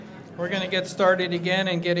We're going to get started again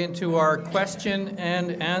and get into our question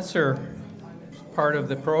and answer part of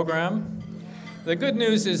the program. The good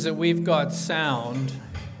news is that we've got sound.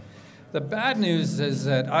 The bad news is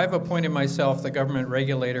that I've appointed myself the government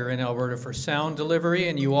regulator in Alberta for sound delivery,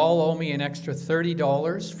 and you all owe me an extra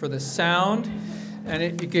 $30 for the sound.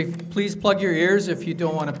 And please plug your ears if you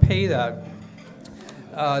don't want to pay that.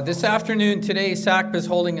 This afternoon, today, SACPA is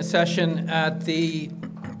holding a session at the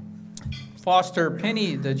Foster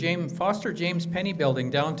James Penny building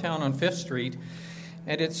downtown on 5th Street,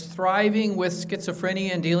 and it's thriving with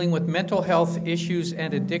schizophrenia and dealing with mental health issues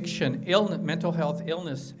and addiction, mental health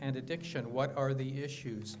illness and addiction. What are the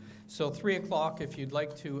issues? So 3 o'clock, if you'd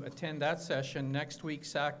like to attend that session. Next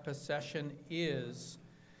week's SACPA session is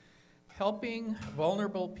helping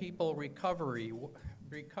vulnerable people recover.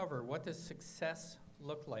 What does success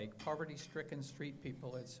look like? Poverty-stricken street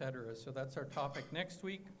people, etc. So that's our topic next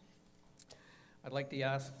week. I'd like to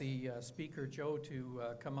ask the speaker, Joe, to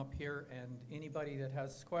come up here, and anybody that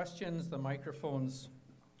has questions, the microphone's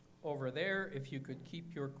over there. If you could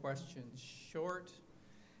keep your questions short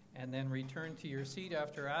and then return to your seat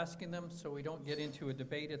after asking them so we don't get into a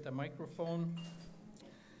debate at the microphone.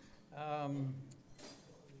 And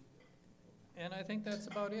I think that's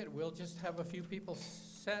about it. We'll just have a few people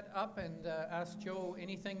set up and ask Joe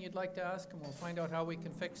anything you'd like to ask, and we'll find out how we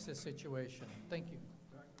can fix this situation. Thank you.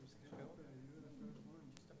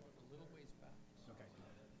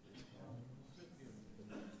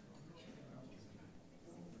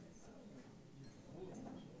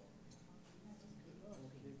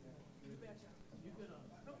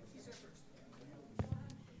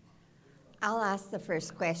 I'll ask the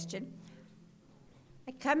first question.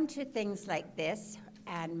 I come to things like this,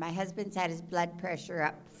 and my husband's had his blood pressure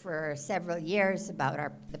up for several years about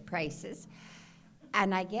the prices,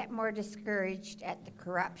 and I get more discouraged at the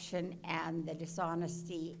corruption and the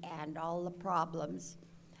dishonesty and all the problems,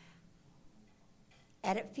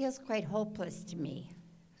 and it feels quite hopeless to me.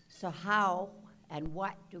 So how and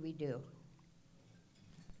what do we do?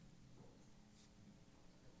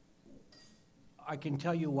 I can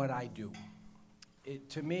tell you what I do.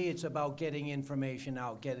 To me, it's about getting information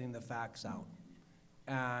out, getting the facts out.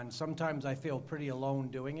 And sometimes I feel pretty alone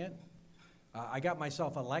doing it. I got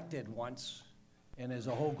myself elected once, and there's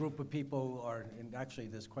a whole group of people, and actually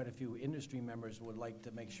there's quite a few industry members who would like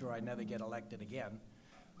to make sure I never get elected again.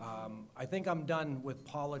 I think I'm done with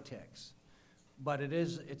politics, but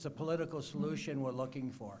it's a political solution we're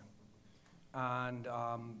looking for. And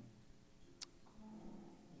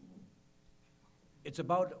it's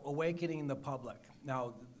about awakening the public.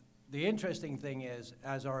 Now, the interesting thing is,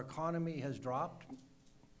 as our economy has dropped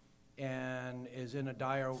and is in a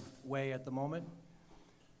dire way at the moment,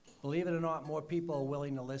 believe it or not, more people are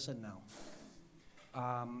willing to listen now.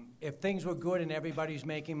 If things were good and everybody's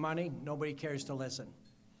making money, nobody cares to listen.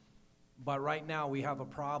 But right now we have a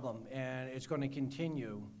problem, and it's going to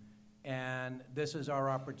continue, and this is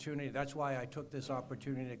our opportunity. That's why I took this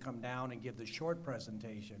opportunity to come down and give the short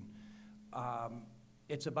presentation.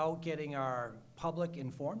 It's about getting our public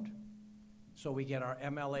informed, so we get our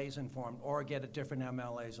MLAs informed, or get a different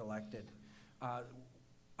MLAs elected.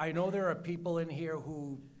 I know there are people in here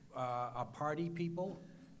who are party people.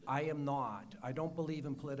 I am not. I don't believe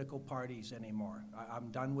in political parties anymore.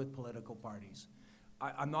 I'm done with political parties.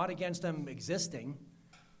 I'm not against them existing.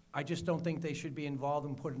 I just don't think they should be involved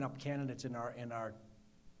in putting up candidates in our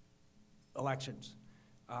elections.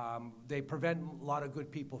 They prevent a lot of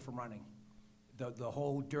good people from running. The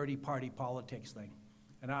whole dirty party politics thing.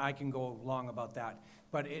 And I can go long about that.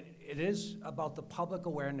 But it is about the public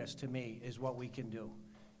awareness, to me, is what we can do,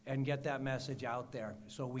 and get that message out there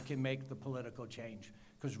so we can make the political change.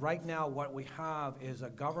 Because right now what we have is a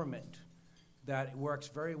government that works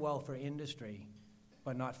very well for industry,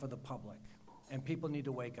 but not for the public. And people need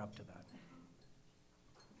to wake up to that.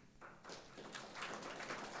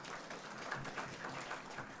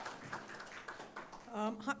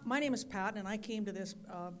 Hi, my name is Pat, and I came to this,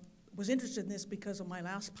 was interested in this because of my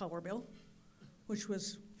last power bill, which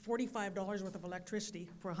was $45 worth of electricity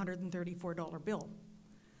for a $134 bill.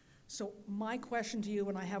 So my question to you,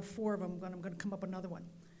 and I have 4 of them, but I'm going to come up with another one.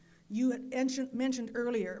 You had mentioned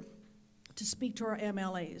earlier to speak to our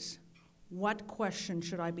MLAs. What question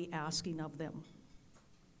should I be asking of them?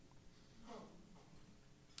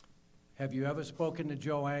 Have you ever spoken to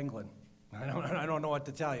Joe Anglin? I don't know what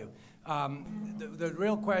to tell you. The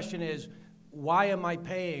real question is, why am I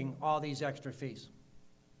paying all these extra fees?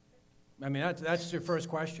 I mean, that's your first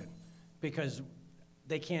question, because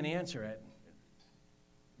they can't answer it.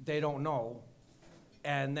 They don't know.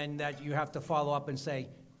 And then that you have to follow up and say,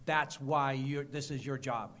 that's why this is your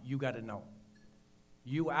job. You got to know.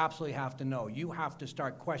 You absolutely have to know. You have to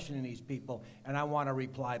start questioning these people, and I want a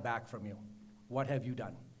reply back from you. What have you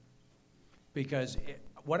done? Because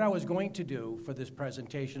what I was going to do for this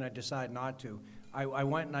presentation, I decided not to. I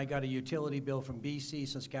went and I got a utility bill from BC,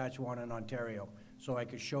 Saskatchewan, and Ontario, so I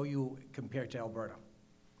could show you compared to Alberta.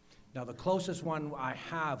 Now, the closest one I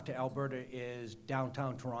have to Alberta is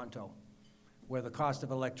downtown Toronto, where the cost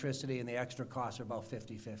of electricity and the extra costs are about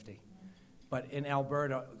 50-50. But in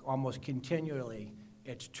Alberta, almost continually,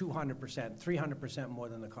 it's 200%, 300% more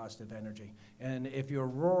than the cost of energy. And if you're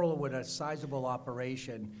rural with a sizable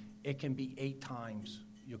operation, it can be 8 times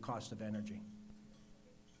your cost of energy.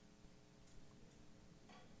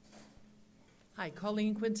 Hi,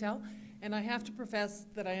 Colleen Quintel, and I have to profess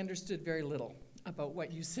that I understood very little about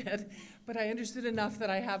what you said, but I understood enough that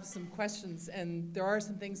I have some questions, and there are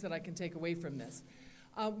some things that I can take away from this.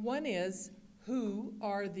 One is, who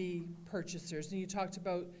are the purchasers? And you talked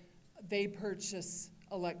about they purchase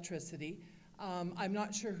electricity. I'm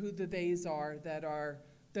not sure who the theys are that are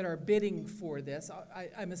bidding for this.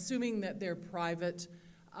 I'm assuming that they're private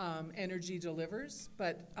energy delivers,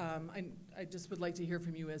 but I just would like to hear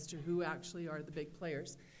from you as to who actually are the big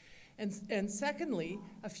players. And secondly,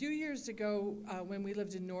 a few years ago, when we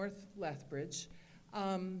lived in North Lethbridge,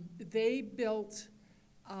 they built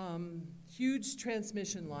huge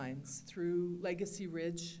transmission lines through Legacy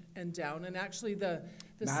Ridge and down, and actually the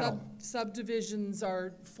subdivisions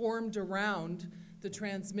are formed around the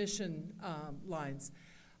transmission lines.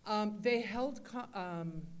 They held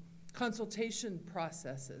consultation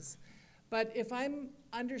processes, but if I'm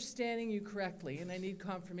understanding you correctly, and I need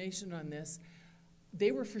confirmation on this,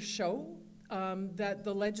 they were for show, that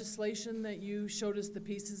the legislation that you showed us the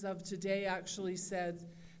pieces of today actually said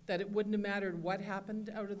that it wouldn't have mattered what happened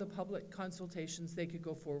out of the public consultations, they could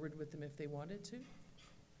go forward with them if they wanted to?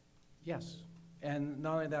 Yes. And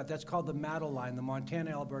not only that, that's called the MATL line, the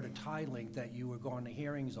Montana-Alberta tie link that you were going to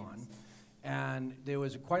hearings on. And there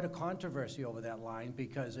was quite a controversy over that line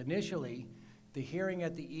because initially, the hearing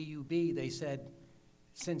at the EUB, they said,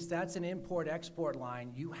 since that's an import-export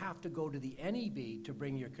line, you have to go to the NEB to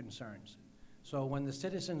bring your concerns. So when the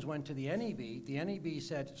citizens went to the NEB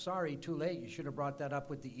said, sorry, too late, you should have brought that up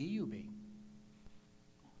with the EUB.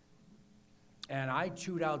 And I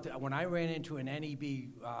chewed out, when I ran into an NEB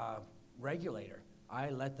regulator, I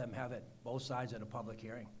let them have it, both sides at a public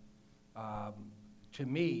hearing. To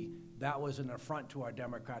me, that was an affront to our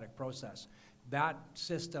democratic process. That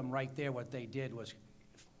system right there, what they did was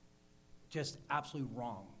just absolutely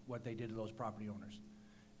wrong, what they did to those property owners.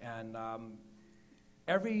 And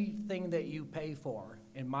everything that you pay for,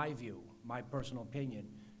 in my view, my personal opinion,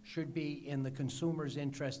 should be in the consumer's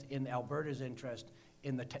interest, in Alberta's interest,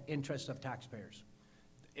 in the interest of taxpayers.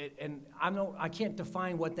 And I can't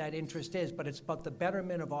define what that interest is, but it's about the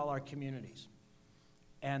betterment of all our communities.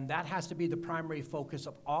 And that has to be the primary focus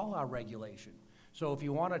of all our regulation. So if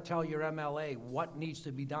you want to tell your MLA what needs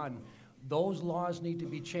to be done, those laws need to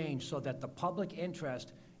be changed so that the public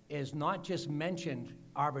interest is not just mentioned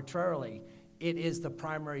arbitrarily, it is the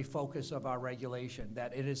primary focus of our regulation,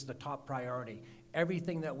 that it is the top priority.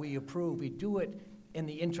 Everything that we approve, we do it in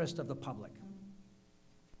the interest of the public.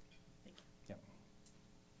 Yep.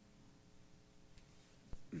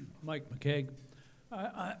 Mike McKeag.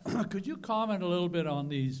 Could you comment a little bit on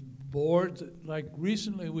these boards? Like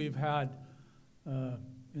recently we've had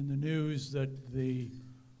in the news that the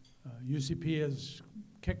UCP has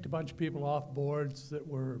kicked a bunch of people off boards that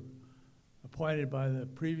were appointed by the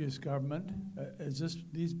previous government. Is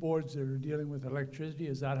these boards that are dealing with electricity,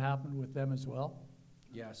 has that happened with them as well?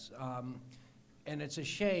 Yes, and it's a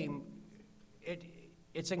shame.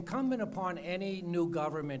 It's incumbent upon any new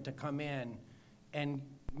government to come in and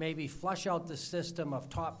maybe flush out the system of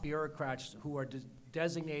top bureaucrats who are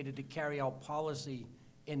designated to carry out policy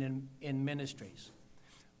in ministries.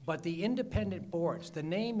 But the independent boards, the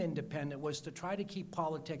name independent was to try to keep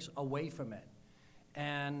politics away from it.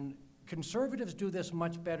 And conservatives do this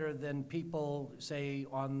much better than people, say,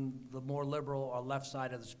 on the more liberal or left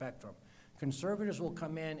side of the spectrum. Conservatives will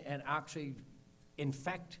come in and actually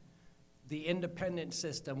infect the independent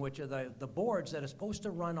system, which are the boards that are supposed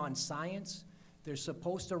to run on science. They're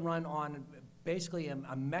supposed to run on basically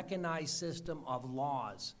a mechanized system of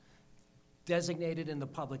laws designated in the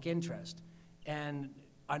public interest and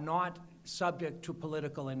are not subject to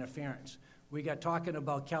political interference. We got talking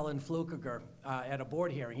about Kellen Flukiger at a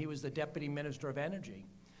board hearing. He was the Deputy Minister of Energy.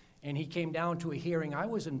 And he came down to a hearing I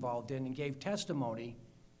was involved in and gave testimony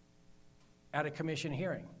at a commission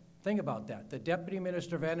hearing. Think about that. The Deputy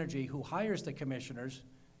Minister of Energy, who hires the commissioners,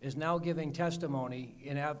 is now giving testimony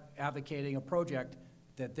in advocating a project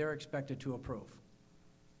that they're expected to approve.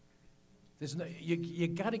 You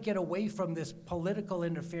got to get away from this political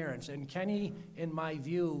interference. And Kenny, in my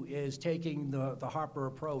view, is taking the Harper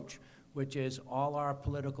approach, which is all our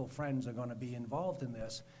political friends are going to be involved in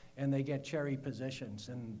this, and they get cherry positions,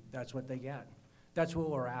 and that's what they get. That's where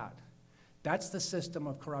we're at. That's the system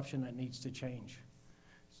of corruption that needs to change.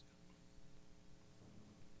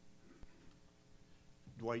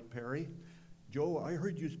 Dwight Perry. Joe, I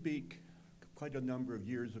heard you speak quite a number of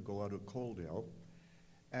years ago out of Coaldale,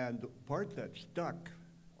 and the part that stuck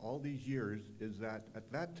all these years is that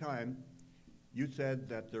at that time you said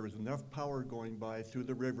that there was enough power going by through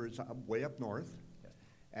the rivers way up north,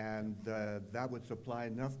 and that would supply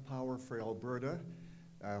enough power for Alberta.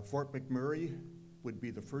 Fort McMurray would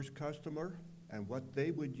be the first customer, and what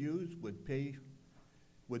they would use would pay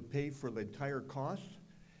for the entire cost,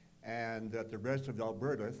 and that the rest of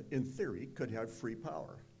Alberta, in theory, could have free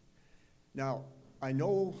power. Now, I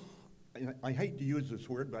know, I hate to use this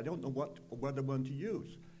word, but I don't know what one to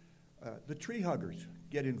use. The tree huggers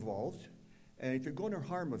get involved, and if you're going to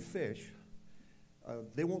harm a fish,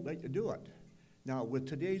 they won't let you do it. Now, with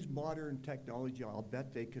today's modern technology, I'll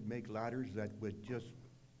bet they could make ladders that would just,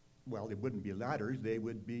 well, they wouldn't be ladders, they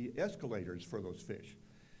would be escalators for those fish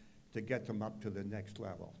to get them up to the next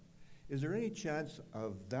level. Is there any chance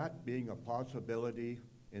of that being a possibility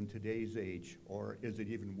in today's age, or is it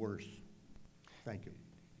even worse? Thank you.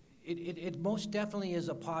 It most definitely is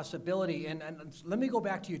a possibility, and let me go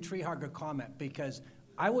back to your tree hugger comment, because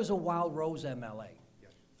I was a Wild Rose MLA.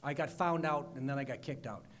 Yes. I got found out, and then I got kicked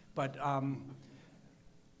out. But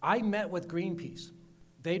I met with Greenpeace.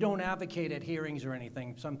 They don't advocate at hearings or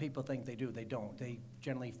anything. Some people think they do. They don't. They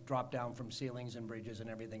generally drop down from ceilings and bridges and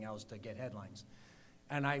everything else to get headlines.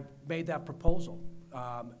 And I made that proposal.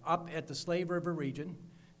 Up at the Slave River region,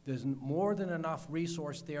 there's more than enough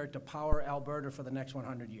resource there to power Alberta for the next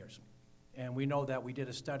 100 years. And we know that. We did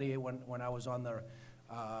a study when I was on the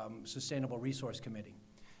Sustainable Resource Committee.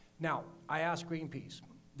 Now, I asked Greenpeace,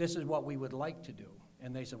 this is what we would like to do.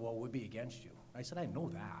 And they said, well, we'd be against you. I said, I know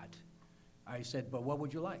that. I said, but what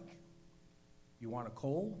would you like? You want a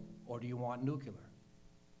coal, or do you want nuclear?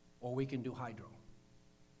 Or we can do hydro.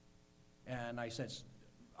 And I said,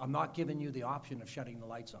 I'm not giving you the option of shutting the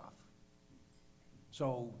lights off.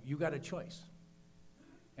 So you got a choice.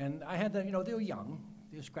 And I had them, they were young.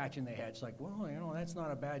 They were scratching their heads like, well, that's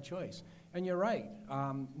not a bad choice. And you're right.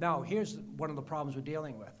 Now, here's one of the problems we're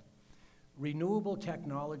dealing with. Renewable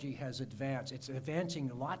technology has advanced. It's advancing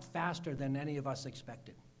a lot faster than any of us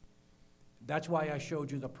expected. That's why I showed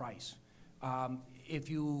you the price. If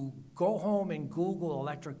you go home and Google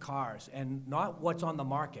electric cars, and not what's on the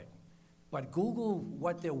market, but Google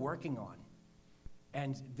what they're working on,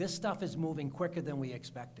 and this stuff is moving quicker than we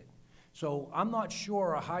expected. So I'm not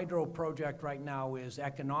sure a hydro project right now is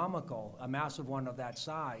economical, a massive one of that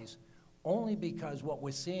size, only because what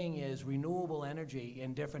we're seeing is renewable energy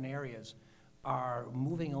in different areas are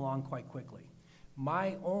moving along quite quickly.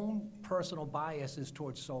 My own personal bias is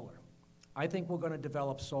towards solar. I think we're going to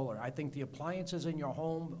develop solar. I think the appliances in your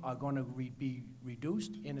home are going to be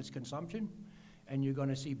reduced in its consumption, and you're going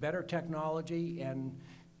to see better technology, and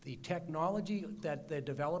the technology that they're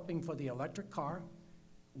developing for the electric car,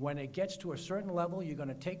 when it gets to a certain level, you're going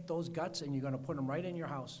to take those guts and you're going to put them right in your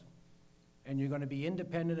house, and you're going to be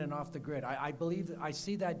independent and off the grid. I believe, I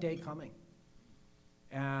see that day coming.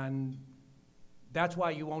 And that's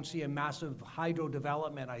why you won't see a massive hydro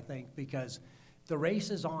development, I think, because the race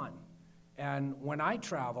is on. And when I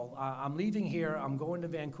travel, I'm leaving here, I'm going to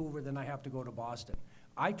Vancouver, then I have to go to Boston.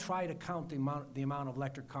 I try to count the amount of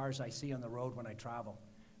electric cars I see on the road when I travel.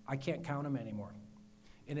 I can't count them anymore.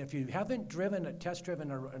 And if you haven't test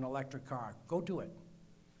driven an electric car, go do it.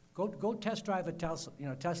 Go test drive a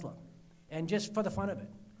Tesla, and just for the fun of it.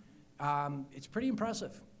 It's pretty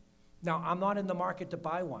impressive. Now, I'm not in the market to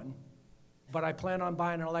buy one, but I plan on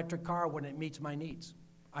buying an electric car when it meets my needs.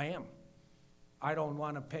 I am. I don't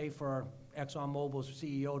want to pay for ExxonMobil's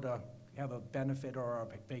CEO to have a benefit or a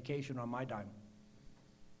vacation on my dime.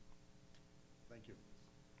 Thank you.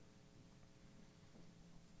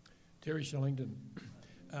 Terry Shillington.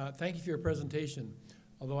 Thank you for your presentation.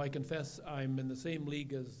 Although I confess I'm in the same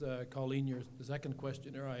league as Colleen, the second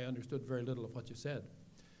questioner, I understood very little of what you said.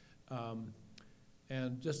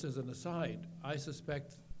 And just as an aside, I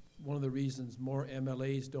suspect one of the reasons more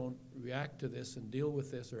MLAs don't react to this and deal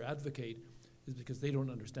with this or advocate is because they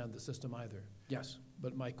don't understand the system either. Yes.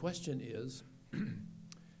 But my question is,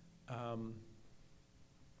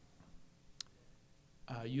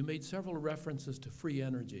 you made several references to free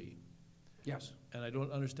energy. Yes. And I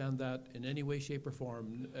don't understand that in any way, shape, or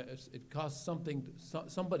form. It costs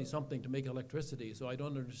somebody something to make electricity, so I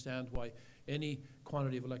don't understand why any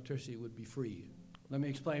quantity of electricity would be free. Let me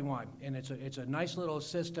explain why. And it's a nice little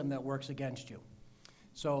system that works against you.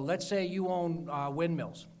 So let's say you own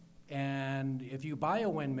windmills. And if you buy a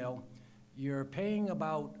windmill, you're paying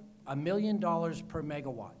about $1 million per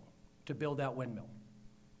megawatt to build that windmill.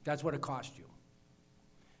 That's what it costs you.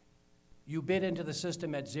 You bid into the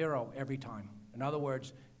system at zero every time. In other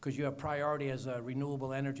words, because you have priority as a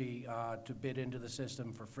renewable energy to bid into the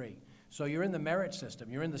system for free. So you're in the merit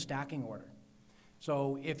system, you're in the stacking order.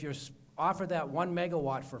 So if you're offered that 1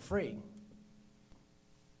 megawatt for free,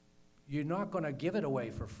 you're not going to give it away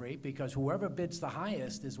for free because whoever bids the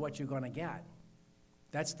highest is what you're going to get.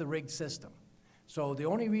 That's the rigged system. So the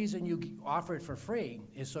only reason you offer it for free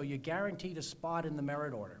is so you're guaranteed a spot in the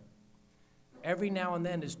merit order. Every now and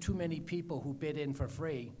then there's too many people who bid in for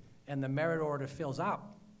free and the merit order fills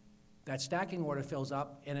up. That stacking order fills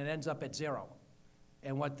up and it ends up at zero.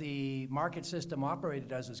 And what the market system operator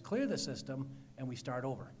does is clear the system and we start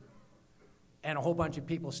over. And a whole bunch of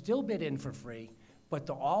people still bid in for free, but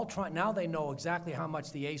they're all trying, now they know exactly how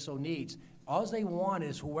much the AESO needs. All they want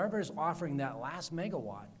is whoever's offering that last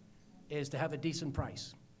megawatt is to have a decent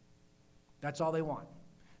price. That's all they want.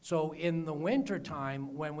 So in the winter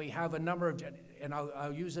time, when we have a number of, and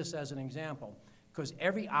I'll use this as an example, because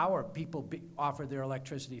every hour people offer their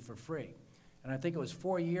electricity for free. And I think it was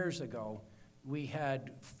 4 years ago, we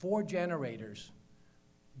had 4 generators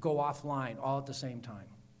go offline all at the same time.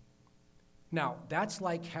 Now, that's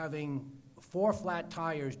like having 4 flat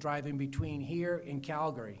tires driving between here and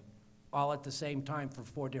Calgary all at the same time for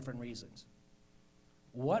 4 different reasons.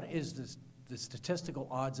 What is the statistical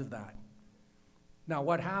odds of that? Now,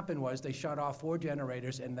 what happened was they shut off 4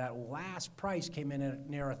 generators, and that last price came in at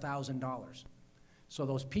near $1,000. So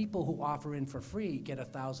those people who offer in for free get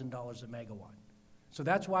 $1,000 a megawatt. So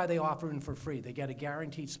that's why they offer in for free. They get a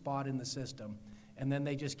guaranteed spot in the system, and then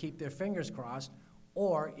they just keep their fingers crossed.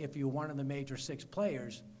 Or if you're one of the major 6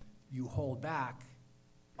 players, you hold back,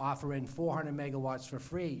 offer in 400 megawatts for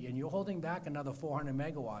free, and you're holding back another 400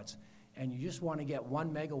 megawatts, and you just want to get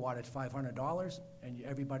 1 megawatt at $500, and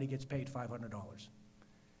everybody gets paid $500.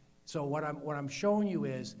 So what I'm showing you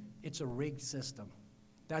is it's a rigged system.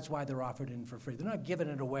 That's why they're offered in for free. They're not giving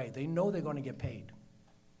it away. They know they're going to get paid.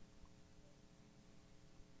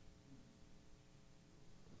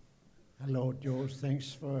 Hello, Joe.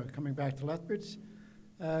 Thanks for coming back to Lethbridge.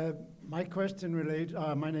 My question relates,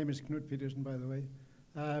 my name is Knut Petersen, by the way.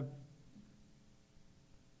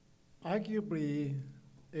 Arguably,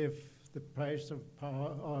 if the price of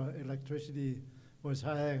power or electricity was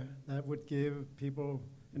higher, that would give people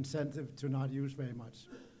incentive to not use very much.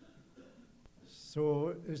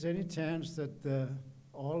 So is there any chance that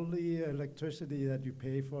all the electricity that you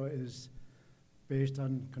pay for is based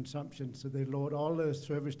on consumption? So they load all the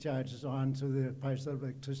service charges onto the price of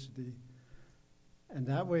electricity. And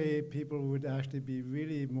that way people would actually be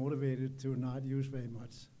really motivated to not use very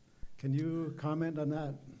much. Can you comment on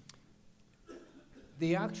that?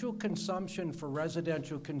 The actual consumption for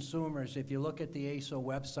residential consumers, if you look at the AESO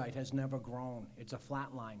website, has never grown. It's a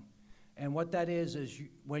flat line. And what that is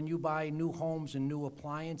when you buy new homes and new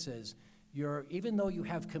appliances, even though you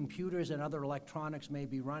have computers and other electronics may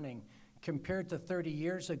be running, compared to 30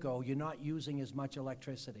 years ago, you're not using as much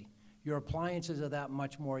electricity. Your appliances are that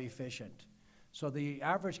much more efficient. So the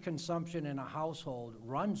average consumption in a household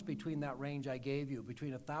runs between that range I gave you,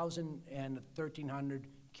 between 1,000 and 1,300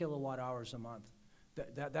 kilowatt hours a month.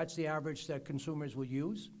 That's the average that consumers will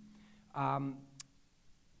use.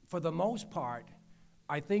 For the most part,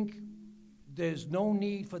 I think there's no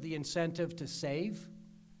need for the incentive to save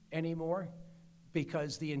anymore,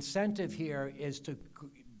 because the incentive here is to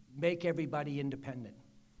make everybody independent.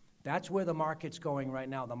 That's where the market's going right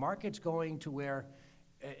now. The market's going to where,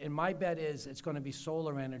 and my bet is it's going to be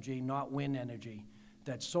solar energy, not wind energy.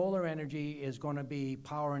 That solar energy is going to be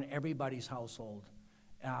powering everybody's household.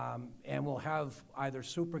 And we'll have either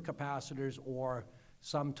supercapacitors or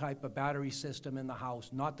some type of battery system in the house,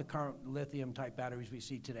 not the current lithium type batteries we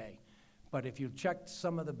see today. But if you check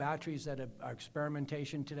some of the batteries that are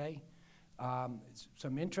experimentation today,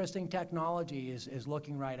 some interesting technology is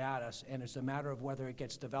looking right at us, and it's a matter of whether it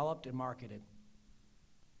gets developed and marketed.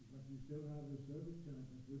 But you still have the service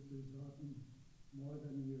charges, which is often more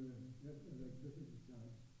than your electricity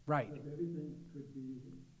charge. Right. So if everything could be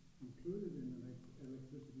included in the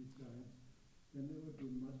electricity charge, then there would be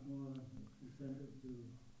much more incentive to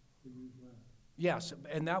use less. Yes,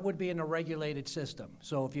 and that would be in a regulated system.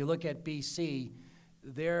 So if you look at BC,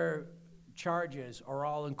 their charges are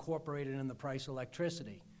all incorporated in the price of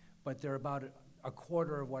electricity. but they're about a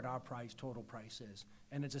quarter of what our total price is.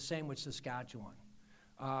 And it's the same with Saskatchewan.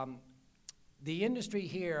 The industry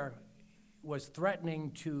here was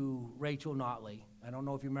threatening to Rachel Notley. I don't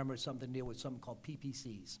know if you remember something to deal with something called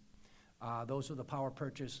PPCs. Those are the power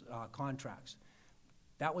purchase contracts.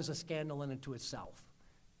 That was a scandal in and to itself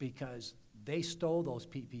because they stole those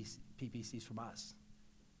PPCs from us.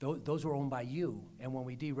 Those were owned by you, and when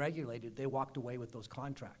we deregulated, they walked away with those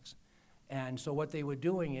contracts. And so what they were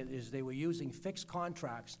doing is they were using fixed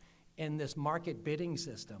contracts in this market bidding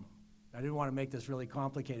system. I didn't want to make this really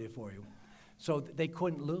complicated for you. So they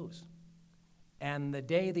couldn't lose. And the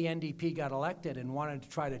day the NDP got elected and wanted to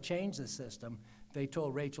try to change the system, they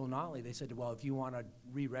told Rachel Notley, they said, well, if you want to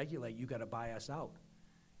re-regulate, you got to buy us out.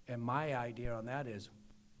 And my idea on that is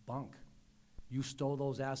bunk. You stole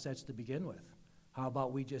those assets to begin with. How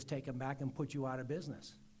about we just take them back and put you out of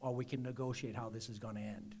business? Or we can negotiate how this is going to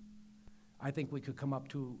end. I think we could come up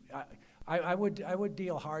to, I would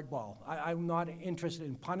deal hardball. I'm not interested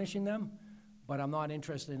in punishing them, but I'm not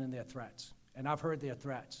interested in their threats. And I've heard their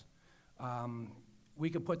threats. We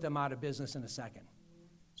could put them out of business in a second.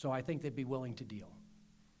 So I think they'd be willing to deal.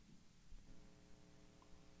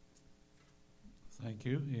 Thank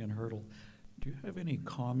you, Ian Hurdle. Do you have any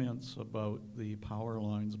comments about the power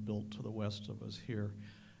lines built to the west of us here?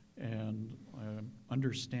 And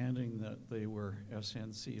understanding that they were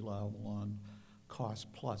SNC Lavalin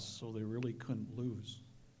cost plus, so they really couldn't lose.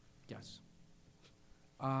 Yes.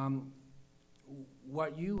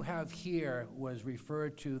 What you have here was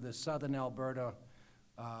referred to the Southern Alberta,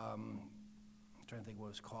 I'm trying to think what it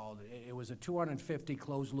was called. It was a 250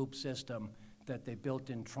 closed loop system that they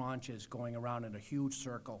built in tranches going around in a huge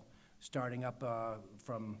circle, starting up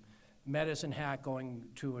from Medicine Hat, going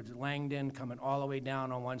to Langdon, coming all the way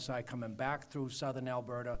down on one side, coming back through Southern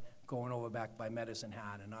Alberta, going over back by Medicine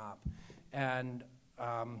Hat and up. And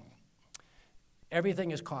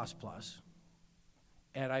everything is cost plus.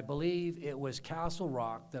 And I believe it was Castle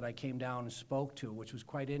Rock that I came down and spoke to, which was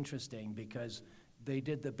quite interesting because they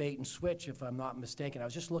did the bait and switch, if I'm not mistaken. I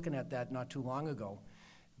was just looking at that not too long ago.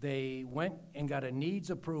 They went and got a needs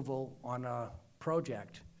approval on a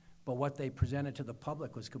project, but what they presented to the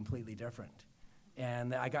public was completely different.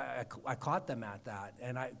 And I caught them at that.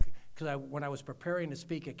 And when I was preparing to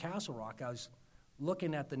speak at Castle Rock, I was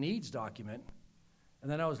looking at the needs document,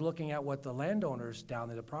 and then I was looking at what the landowners down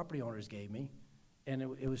there, the property owners gave me, and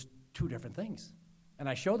it was two different things. And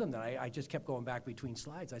I showed them that. I just kept going back between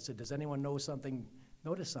slides. I said, does anyone notice something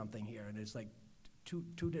here? And it's like two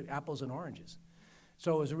apples and oranges.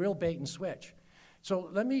 So it was a real bait and switch. So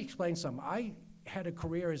let me explain something. I had a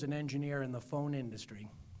career as an engineer in the phone industry.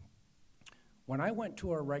 When I went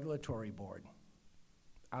to a regulatory board,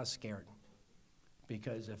 I was scared.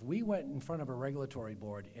 Because if we went in front of a regulatory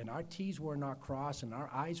board and our T's were not crossed and our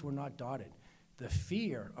I's were not dotted, the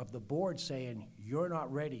fear of the board saying, you're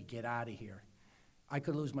not ready, get out of here, I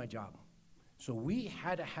could lose my job. So we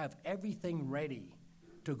had to have everything ready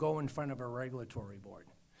to go in front of a regulatory board.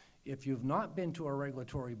 If you've not been to a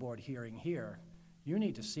regulatory board hearing here, you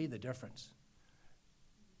need to see the difference.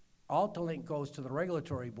 Altalink goes to the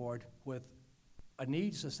regulatory board with a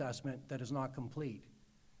needs assessment that is not complete,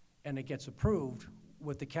 and it gets approved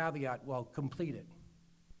with the caveat, well, complete it.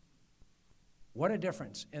 What a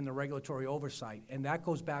difference in the regulatory oversight, and that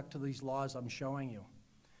goes back to these laws I'm showing you.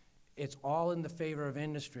 It's all in the favor of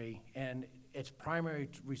industry, and its primary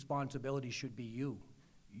responsibility should be you,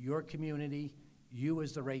 your community, you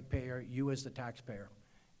as the ratepayer, you as the taxpayer,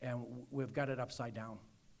 and we've got it upside down.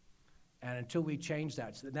 And until we change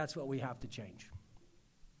that, that's what we have to change.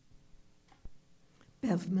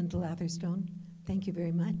 Bev Mendel-Atherstone, thank you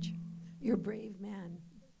very much. You're a brave man.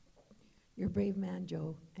 You're a brave man,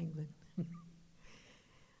 Joe Anglin.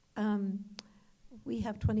 We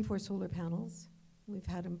have 24 solar panels. We've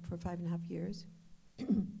had them for 5.5 years.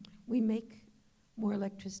 We make more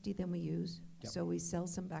electricity than we use, Yep. so we sell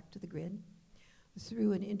some back to the grid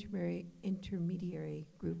through an intermediary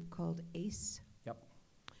group called ACE. Yep.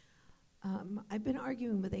 I've been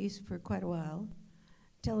arguing with ACE for quite a while,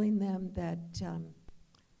 telling them that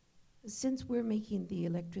since we're making the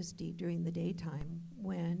electricity during the daytime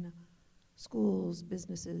when schools,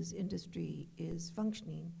 businesses, industry is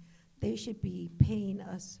functioning, they should be paying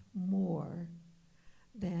us more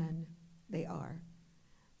than they are.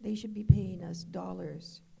 They should be paying us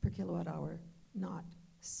dollars per kilowatt hour, not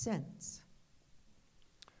cents.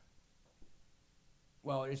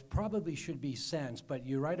 Well, it probably should be cents, but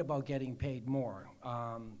you're right about getting paid more.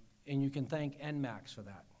 And you can thank NMAX for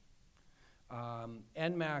that.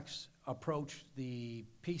 NMAX approached the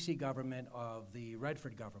PC government of the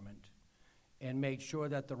Redford government and made sure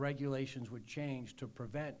that the regulations would change to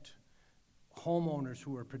prevent homeowners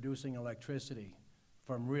who are producing electricity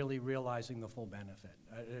from really realizing the full benefit.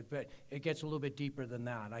 But it gets a little bit deeper than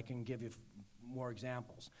that. I can give you more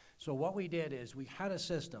examples. So what we did is we had a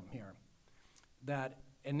system here that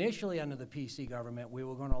initially under the PC government, we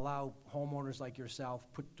were going to allow homeowners like yourself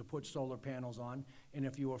to put solar panels on, and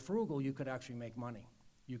if you were frugal, you could actually make money.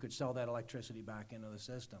 You could sell that electricity back into the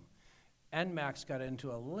system. NMAX got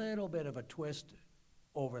into a little bit of a twist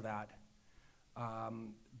over that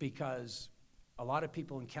because a lot of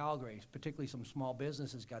people in Calgary, particularly some small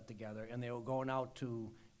businesses, got together and they were going out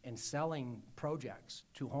and selling projects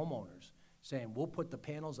to homeowners, saying, we'll put the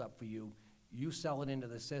panels up for you, you sell it into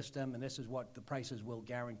the system, and this is what the prices will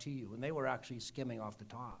guarantee you. And they were actually skimming off the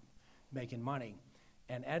top, making money.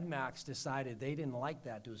 And EDMAX decided they didn't like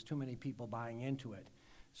that. There was too many people buying into it.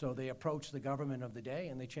 So they approached the government of the day,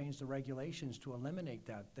 and they changed the regulations to eliminate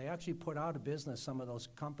that. They actually put out of business some of those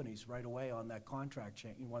companies right away on that contract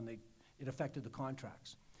change when it affected the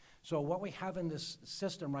contracts. So what we have in this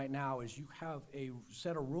system right now is you have a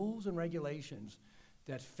set of rules and regulations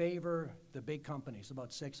that favor the big companies,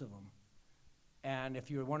 about 6 of them. And if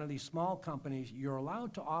you're one of these small companies, you're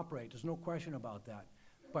allowed to operate. There's no question about that.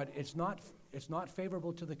 But it's not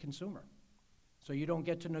favorable to the consumer. So you don't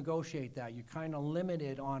get to negotiate that. You're kind of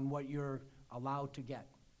limited on what you're allowed to get.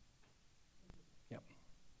 Yep.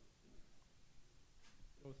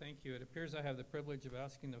 Oh, thank you. It appears I have the privilege of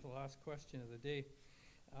asking the last question of the day.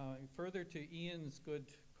 Further to Ian's good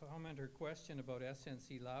comment or question about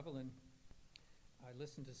SNC Lavalin, I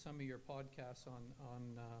listened to some of your podcasts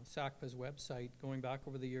on SACPA's website going back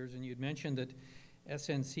over the years, and you'd mentioned that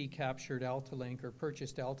SNC captured AltaLink or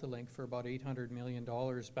purchased AltaLink for about $800 million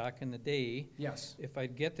back in the day. Yes. If I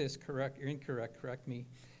get this correct or incorrect, correct me,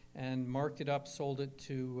 and marked it up, sold it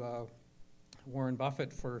to Warren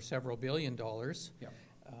Buffett for several $1 billion. Yep.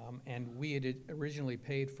 And we had originally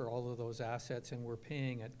paid for all of those assets, and we're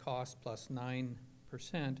paying at cost plus 9%.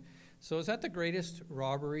 So is that the greatest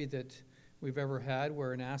robbery that we've ever had,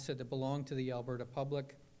 where an asset that belonged to the Alberta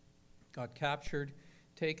public got captured,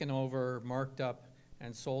 taken over, marked up,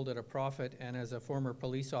 and sold at a profit? And as a former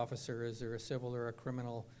police officer, is there a civil or a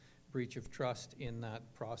criminal breach of trust in that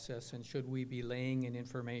process? And should we be laying in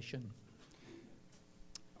information?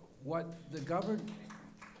 What the government...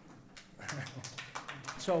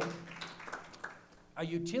 So a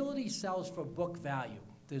utility sells for book value.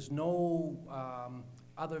 There's no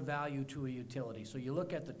other value to a utility. So you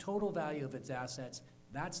look at the total value of its assets,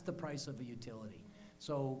 that's the price of a utility.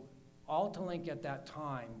 So AltaLink at that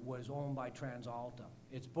time was owned by TransAlta.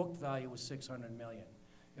 Its book value was $600 million.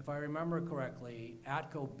 If I remember correctly,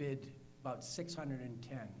 ATCO bid about $610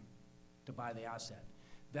 to buy the asset.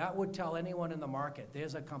 That would tell anyone in the market,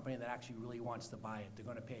 there's a company that actually really wants to buy it. They're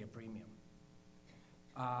going to pay a premium.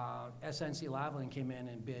 SNC Lavalin came in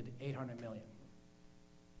and bid $800 million.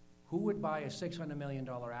 Who would buy a $600 million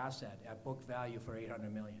asset at book value for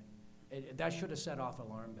 $800 million? That should have set off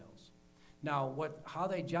alarm bells. Now, how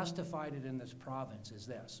they justified it in this province is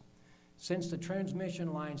this. Since the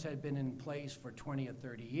transmission lines had been in place for 20 or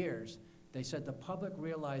 30 years, they said the public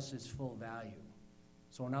realized its full value.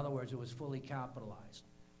 So in other words, it was fully capitalized.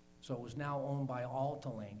 So it was now owned by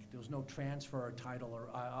AltaLink. There was no transfer or title or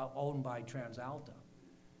owned by TransAlta.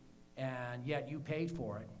 And yet you paid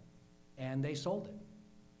for it, and they sold it.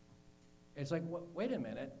 It's like, wait a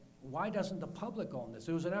minute, why doesn't the public own this?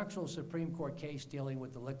 There was an actual Supreme Court case dealing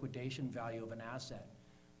with the liquidation value of an asset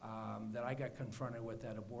that I got confronted with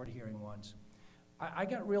at a board hearing once. I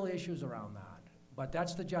got real issues around that, but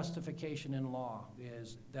that's the justification in law,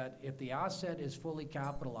 is that if the asset is fully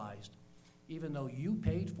capitalized, even though you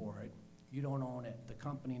paid for it, you don't own it. The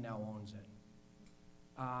company now owns it.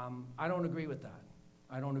 I don't agree with that.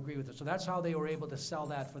 I don't agree with it. So that's how they were able to sell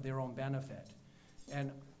that for their own benefit.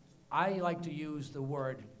 And I like to use the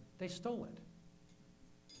word, they stole it.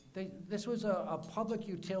 This was a public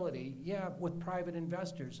utility, yeah, with private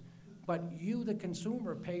investors, but you, the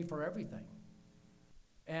consumer, paid for everything.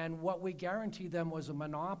 And what we guaranteed them was a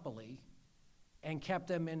monopoly and kept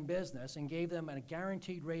them in business and gave them a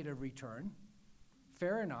guaranteed rate of return.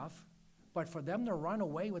 Fair enough. But for them to run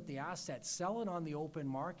away with the asset, sell it on the open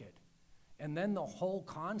market, and then the whole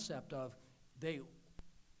concept of they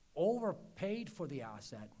overpaid for the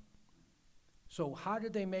asset. So how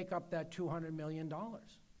did they make up that $200 million?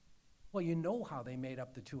 Well, you know how they made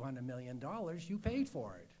up the $200 million. You paid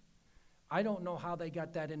for it. I don't know how they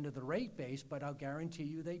got that into the rate base, but I'll guarantee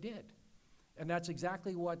you they did. And that's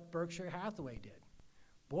exactly what Berkshire Hathaway did.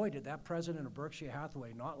 Boy, did that president of Berkshire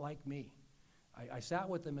Hathaway not like me. I sat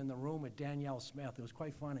with him in the room with Danielle Smith. It was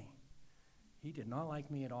quite funny. He did not like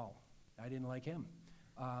me at all. I didn't like him.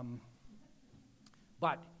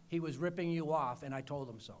 But he was ripping you off, and I told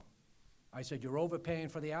him so. I said, you're overpaying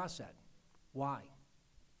for the asset. Why?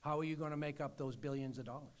 How are you going to make up those billions of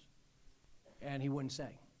dollars? And he wouldn't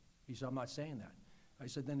say. He said, I'm not saying that. I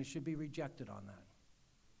said, then it should be rejected on that.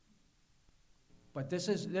 But this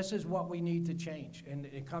is what we need to change, and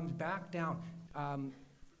it comes back down.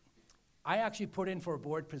 I actually put in for a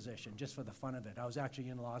board position just for the fun of it. I was actually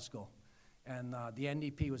in law school, and the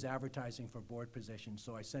NDP was advertising for board positions,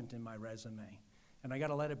 so I sent in my resume. And I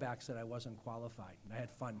got a letter back said I wasn't qualified, and I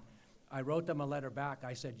had fun. I wrote them a letter back.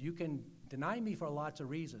 I said, you can deny me for lots of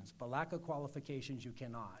reasons, but lack of qualifications you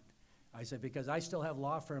cannot. I said, because I still have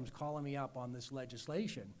law firms calling me up on this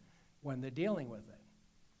legislation when they're dealing with it.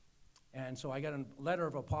 And so I got a letter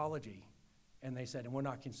of apology, and they said, and we're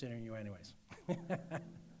not considering you anyways.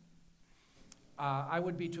 I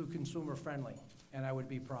would be too consumer friendly, and I would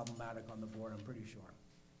be problematic on the board, I'm pretty sure.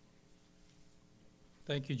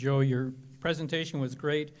 Thank you, Joe. Your presentation was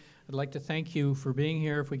great. I'd like to thank you for being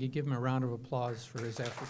here. If we could give him a round of applause for his efforts.